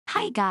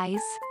Hi guys!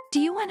 Do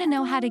you want to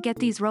know how to get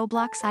these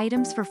Roblox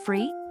items for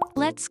free?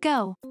 Let's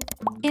go!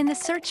 In the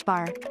search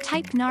bar,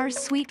 type Nars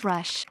Sweet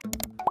Rush.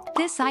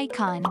 This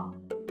icon.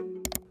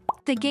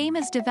 The game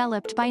is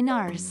developed by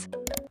Nars.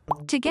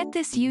 To get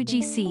this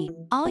UGC,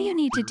 all you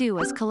need to do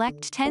is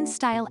collect 10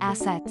 style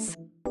assets.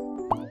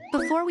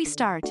 Before we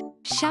start,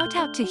 shout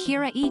out to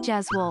Hira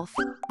Ejazwolf,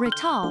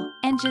 Rital,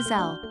 and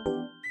Giselle.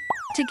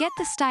 To get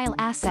the style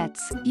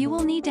assets, you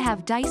will need to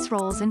have dice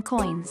rolls and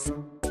coins.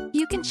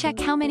 You can check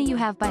how many you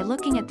have by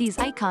looking at these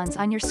icons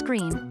on your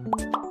screen.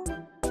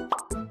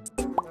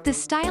 The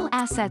style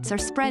assets are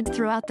spread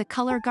throughout the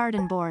color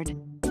garden board.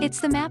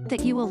 It's the map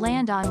that you will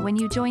land on when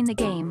you join the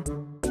game.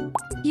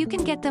 You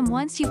can get them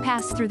once you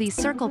pass through these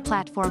circle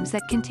platforms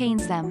that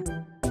contains them.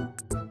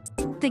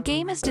 The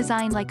game is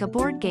designed like a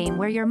board game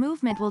where your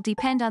movement will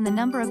depend on the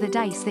number of the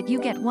dice that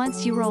you get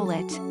once you roll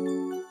it.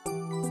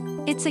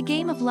 It's a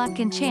game of luck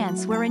and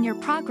chance wherein your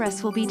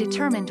progress will be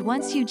determined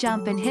once you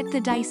jump and hit the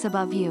dice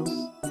above you.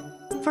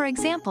 For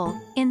example,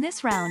 in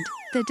this round,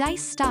 the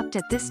dice stopped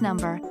at this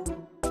number.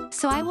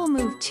 So I will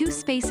move 2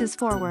 spaces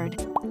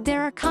forward.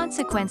 There are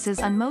consequences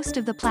on most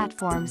of the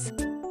platforms.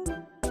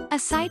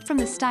 Aside from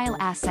the style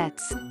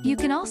assets, you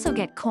can also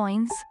get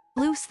coins,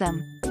 lose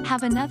them,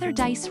 have another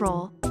dice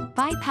roll,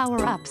 buy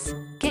power-ups,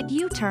 get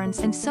U-turns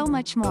and so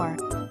much more.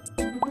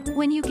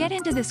 When you get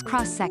into this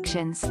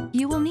cross-sections,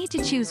 you will need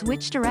to choose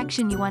which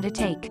direction you want to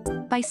take,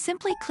 by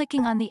simply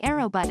clicking on the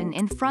arrow button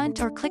in front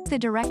or click the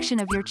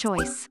direction of your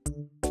choice.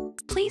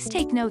 Please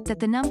take note that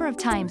the number of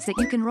times that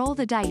you can roll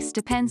the dice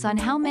depends on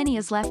how many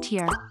is left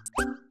here.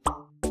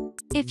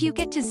 If you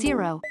get to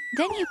 0,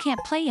 then you can't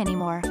play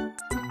anymore.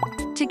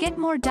 To get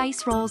more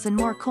dice rolls and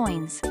more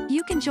coins,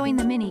 you can join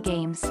the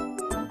mini-games.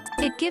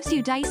 It gives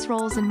you dice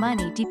rolls and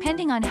money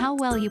depending on how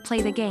well you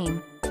play the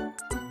game.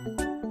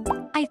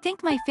 I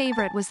think my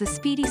favorite was the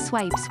speedy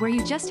swipes where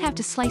you just have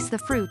to slice the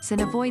fruits and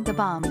avoid the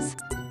bombs.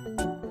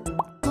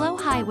 Blow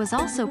high was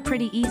also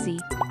pretty easy.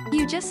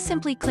 You just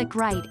simply click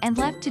right and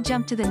left to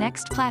jump to the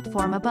next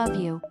platform above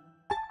you.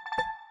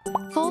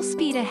 Full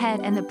speed ahead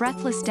and the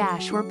breathless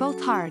dash were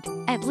both hard,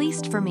 at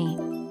least for me.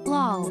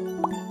 Lol.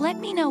 Let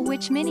me know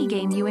which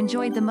minigame you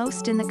enjoyed the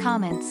most in the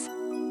comments.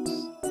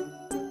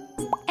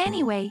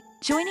 Anyway,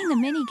 joining the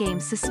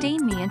minigames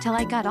sustained me until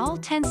I got all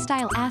 10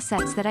 style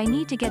assets that I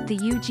need to get the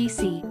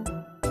UGC.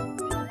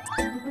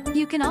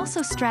 You can also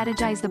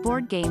strategize the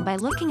board game by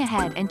looking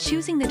ahead and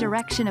choosing the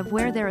direction of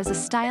where there is a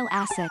style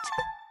asset.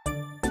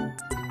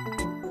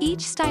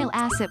 Each style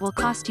asset will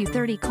cost you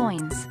 30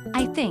 coins,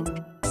 I think,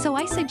 so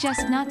I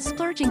suggest not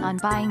splurging on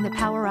buying the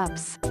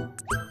power-ups.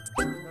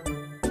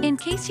 In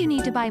case you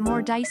need to buy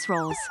more dice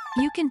rolls,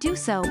 you can do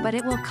so, but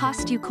it will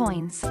cost you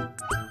coins.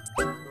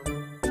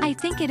 I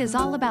think it is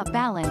all about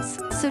balance,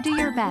 so do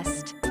your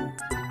best.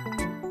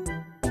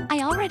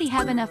 I already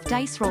have enough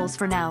dice rolls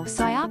for now,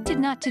 so I opted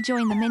not to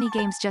join the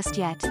minigames just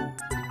yet.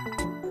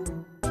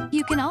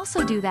 You can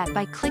also do that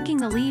by clicking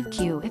the leave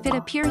queue if it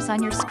appears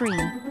on your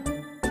screen.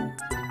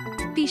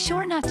 Be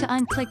sure not to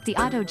unclick the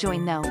auto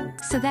join though,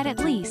 so that at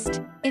least,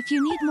 if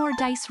you need more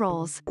dice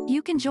rolls,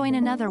 you can join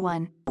another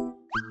one.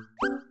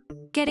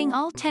 Getting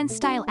all 10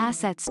 style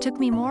assets took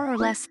me more or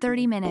less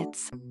 30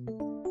 minutes.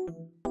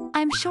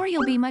 I'm sure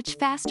you'll be much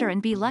faster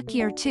and be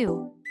luckier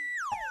too.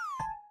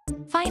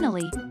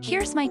 Finally,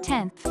 here's my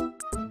 10th.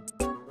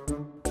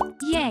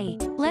 Yay,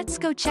 let's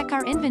go check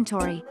our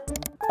inventory.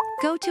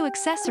 Go to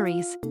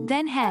accessories,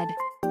 then head.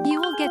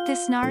 You will get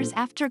this Nars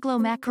Afterglow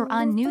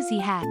Macaron Newsy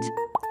hat.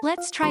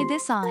 Let's try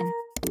this on.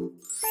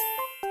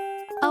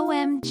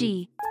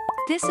 OMG.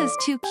 This is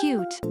too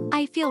cute.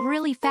 I feel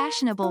really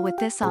fashionable with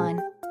this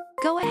on.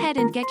 Go ahead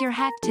and get your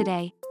hat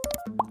today.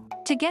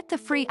 To get the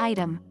free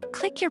item,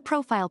 click your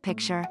profile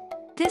picture.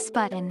 This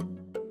button.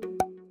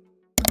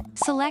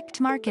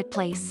 Select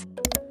Marketplace.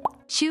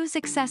 Choose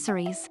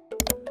Accessories.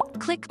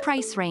 Click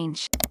Price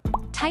Range.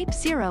 Type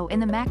 0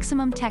 in the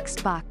maximum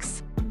text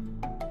box.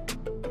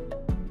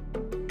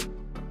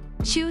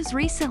 Choose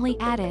Recently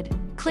Added.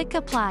 Click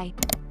Apply.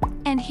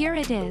 And here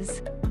it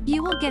is.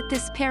 You will get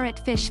this parrot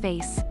fish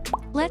face.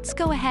 Let's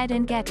go ahead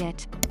and get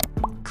it.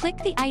 Click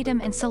the item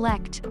and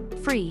select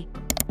Free.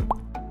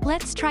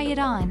 Let's try it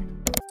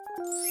on.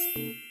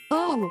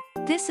 Oh,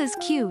 this is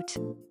cute.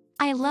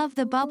 I love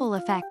the bubble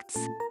effects.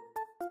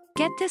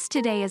 Get this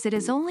today as it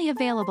is only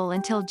available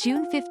until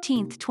June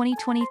 15,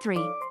 2023.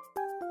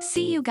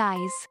 See you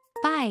guys.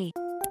 Bye.